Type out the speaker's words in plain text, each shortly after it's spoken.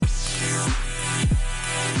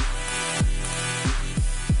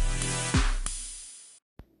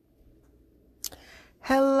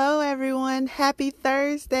Happy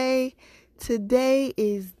Thursday. Today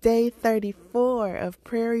is day 34 of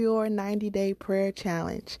Prayer Your 90-Day Prayer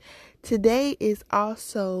Challenge. Today is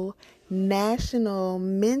also National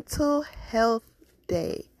Mental Health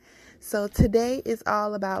Day. So today is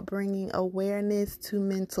all about bringing awareness to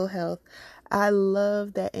mental health. I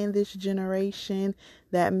love that in this generation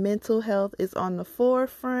that mental health is on the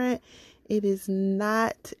forefront. It is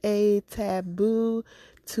not a taboo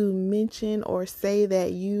to mention or say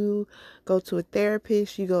that you go to a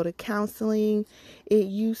therapist, you go to counseling. It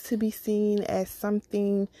used to be seen as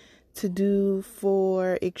something to do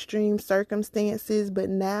for extreme circumstances, but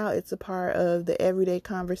now it's a part of the everyday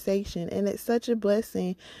conversation. And it's such a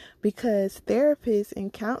blessing because therapists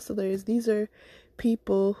and counselors, these are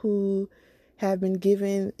people who have been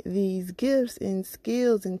given these gifts and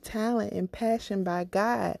skills and talent and passion by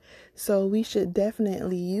God. So we should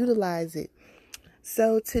definitely utilize it.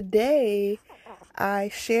 So today I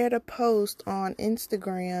shared a post on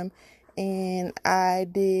Instagram and I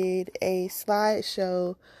did a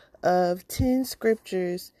slideshow of 10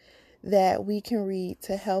 scriptures that we can read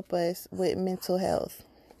to help us with mental health.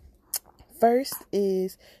 First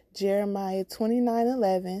is Jeremiah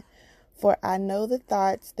 29:11. For I know the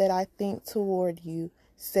thoughts that I think toward you,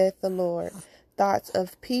 saith the Lord, thoughts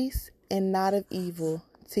of peace and not of evil,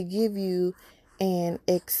 to give you an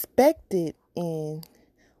expected end,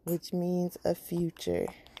 which means a future.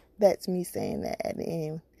 That's me saying that at the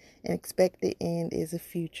end. An expected end is a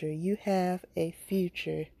future. You have a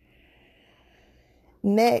future.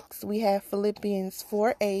 Next, we have Philippians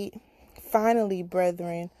 4:8. Finally,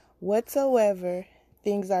 brethren, whatsoever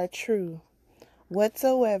things are true,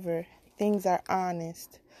 whatsoever things are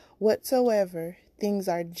honest, whatsoever things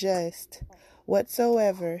are just,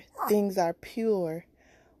 whatsoever things are pure,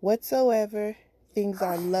 whatsoever things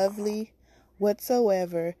are lovely,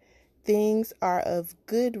 whatsoever things are of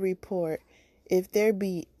good report, if there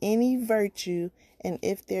be any virtue and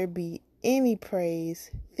if there be any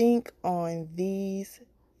praise, think on these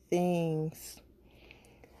things.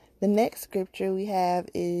 The next scripture we have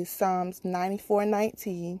is Psalms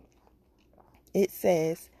 94:19. It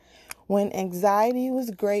says, when anxiety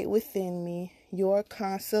was great within me, your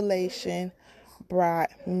consolation brought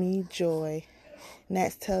me joy. And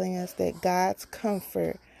that's telling us that God's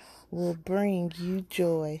comfort will bring you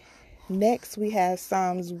joy. Next, we have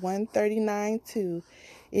Psalms 139:2.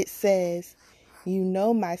 It says, you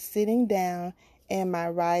know my sitting down and my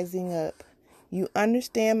rising up. You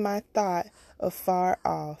understand my thought afar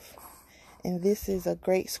off. And this is a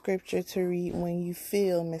great scripture to read when you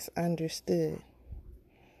feel misunderstood.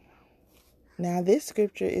 Now, this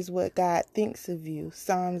scripture is what God thinks of you.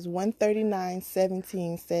 Psalms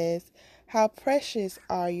 139:17 says, how precious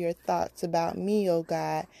are your thoughts about me, O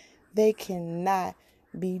God. They cannot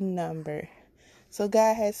be numbered. So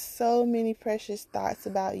God has so many precious thoughts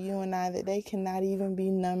about you and I that they cannot even be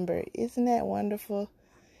numbered. Isn't that wonderful?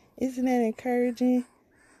 Isn't that encouraging?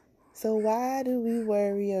 So why do we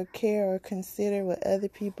worry or care or consider what other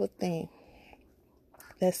people think?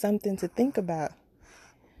 That's something to think about.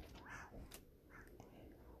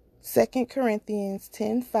 2 Corinthians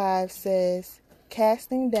 10:5 says,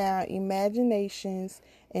 casting down imaginations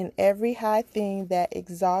and every high thing that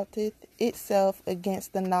exalteth itself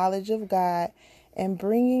against the knowledge of God, and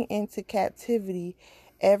bringing into captivity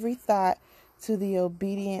every thought to the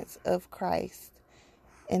obedience of Christ.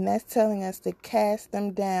 And that's telling us to cast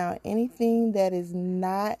them down. Anything that is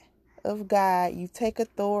not of God, you take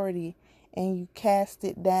authority and you cast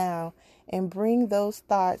it down and bring those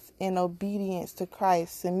thoughts in obedience to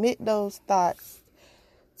Christ. Submit those thoughts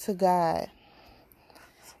to God.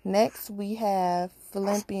 Next, we have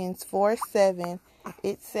Philippians 4:7.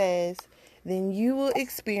 It says, then you will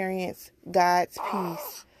experience God's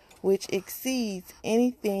peace, which exceeds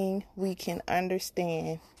anything we can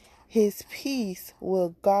understand. His peace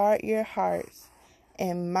will guard your hearts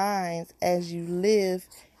and minds as you live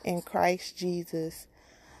in Christ Jesus.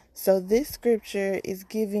 So this scripture is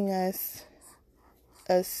giving us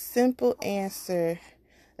a simple answer,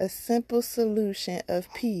 a simple solution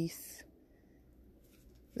of peace.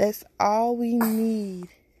 That's all we need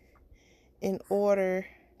in order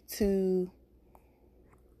to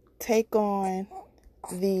take on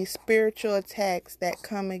the spiritual attacks that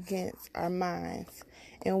come against our minds.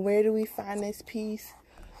 And where do we find this peace?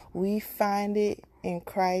 We find it in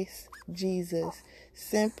Christ Jesus,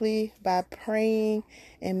 simply by praying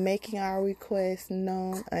and making our requests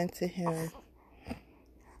known unto Him.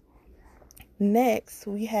 Next,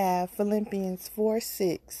 we have Philippians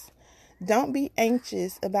 4:6. Don't be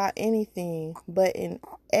anxious about anything, but in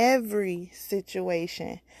every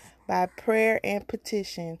situation, by prayer and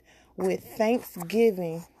petition, with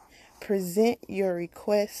thanksgiving, present your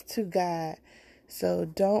request to God. So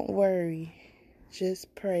don't worry,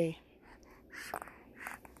 just pray.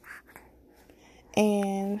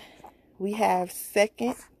 And we have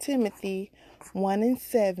 2 Timothy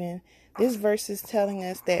 1:7. This verse is telling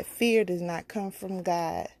us that fear does not come from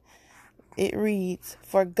God. It reads,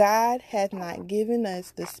 "For God hath not given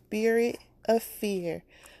us the spirit of fear,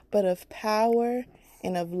 but of power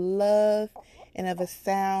and of love and of a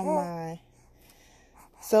sound mind."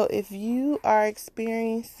 So if you are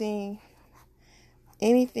experiencing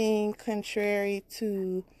anything contrary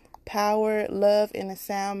to power, love, and a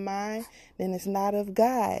sound mind, then it's not of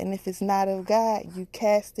God. And if it's not of God, you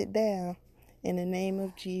cast it down in the name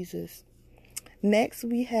of Jesus. Next,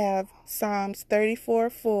 we have Psalms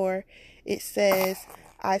 34:4. It says,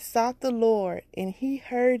 "I sought the Lord, and he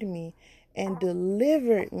heard me and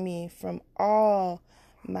delivered me from all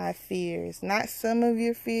my fears." Not some of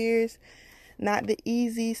your fears, not the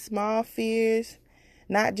easy, small fears,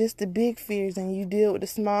 not just the big fears, and you deal with the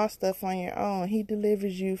small stuff on your own. He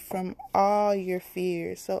delivers you from all your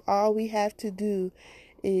fears. So all we have to do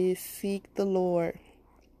is seek the Lord.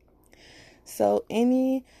 So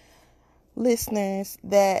any listeners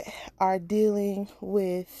that are dealing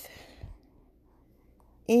with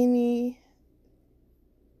any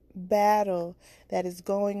battle that is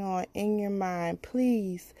going on in your mind,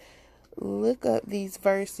 please look up these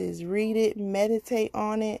verses, read it, meditate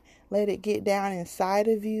on it, let it get down inside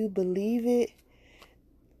of you, believe it,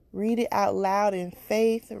 read it out loud in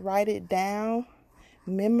faith, write it down,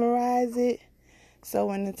 memorize it, so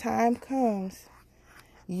when the time comes,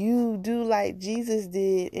 you do like Jesus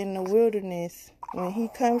did in the wilderness. When he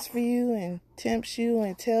comes for you and tempts you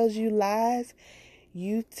and tells you lies,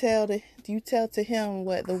 you tell to him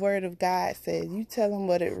what the word of God says. You tell him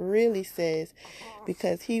what it really says,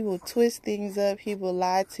 because he will twist things up. He will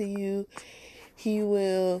lie to you. He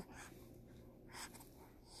will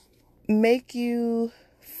make you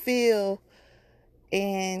feel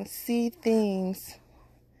and see things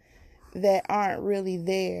that aren't really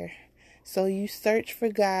there. So you search for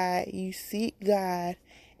God, you seek God,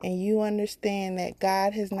 and you understand that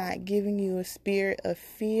God has not given you a spirit of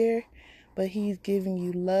fear, but he's giving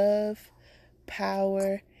you love,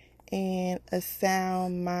 power, and a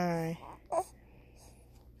sound mind.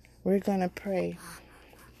 We're going to pray.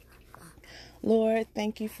 Lord,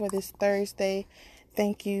 thank you for this Thursday.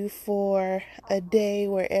 Thank you for a day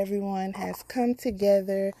where everyone has come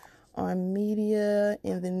together on media,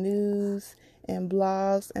 in the news, and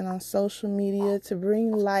blogs, and on social media to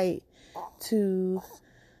bring light to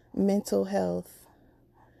mental health.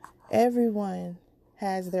 Everyone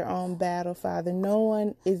has their own battle, Father. No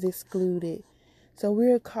one is excluded. So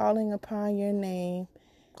we're calling upon your name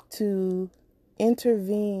to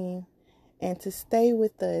intervene and to stay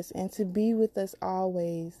with us and to be with us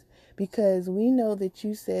always, because we know that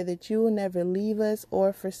you said that you will never leave us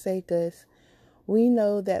or forsake us. We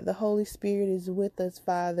know that the Holy Spirit is with us,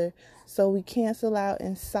 Father, so we cancel out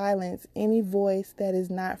and silence any voice that is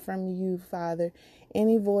not from you, Father,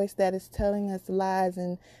 any voice that is telling us lies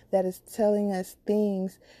and that is telling us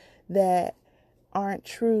things that aren't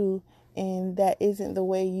true and that isn't the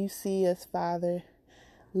way you see us, Father.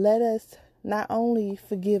 Let us not only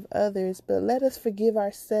forgive others, but let us forgive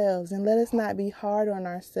ourselves, and let us not be hard on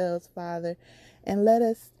ourselves, Father. And let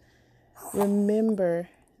us remember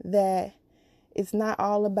that it's not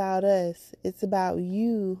all about us. It's about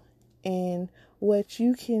you and what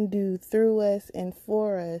you can do through us and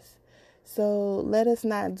for us. So let us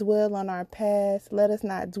not dwell on our past. Let us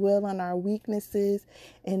not dwell on our weaknesses,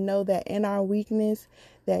 and know that in our weakness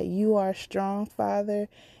that you are strong, Father.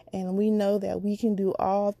 And we know that we can do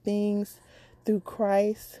all things through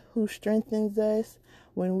Christ who strengthens us.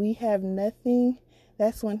 When we have nothing,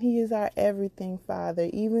 that's when he is our everything, Father.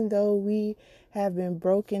 Even though we have been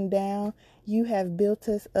broken down, you have built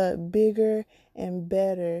us up bigger and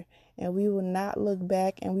better. And we will not look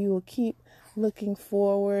back, and we will keep looking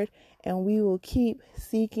forward, and we will keep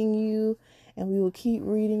seeking you, and we will keep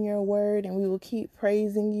reading your word, and we will keep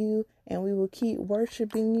praising you, and we will keep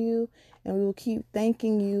worshiping you, and we will keep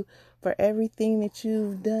thanking you for everything that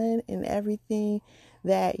you've done and everything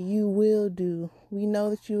that you will do. We know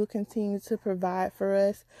that you will continue to provide for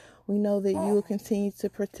us. We know that you will continue to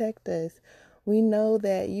protect us. We know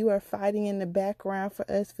that you are fighting in the background for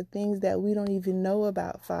us for things that we don't even know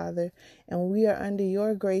about, Father. And we are under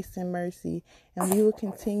your grace and mercy. And we will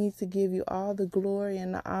continue to give you all the glory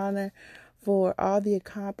and the honor for all the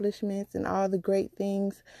accomplishments and all the great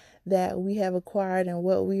things that we have acquired and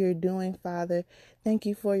what we are doing, Father. Thank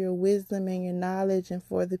you for your wisdom and your knowledge, and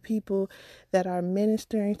for the people that are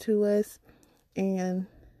ministering to us and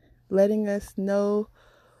letting us know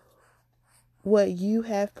what you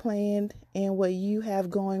have planned and what you have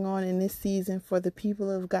going on in this season for the people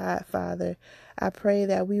of God, Father. I pray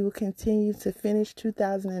that we will continue to finish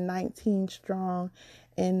 2019 strong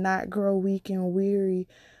and not grow weak and weary,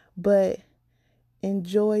 but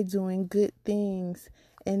enjoy doing good things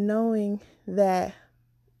and knowing that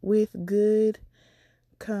with good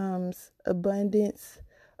comes abundance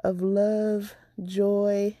of love,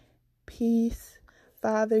 joy, peace.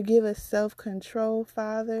 Father, give us self-control,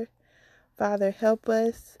 Father. Father, help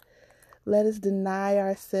us. Let us deny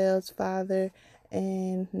ourselves, Father,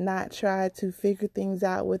 and not try to figure things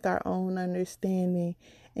out with our own understanding.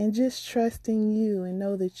 And just trust in you and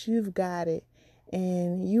know that you've got it.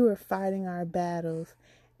 And you are fighting our battles.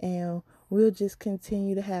 And we'll just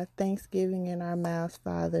continue to have thanksgiving in our mouths,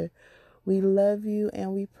 Father. We love you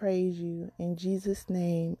and we praise you. In Jesus'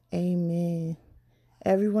 name, amen.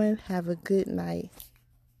 Everyone, have a good night.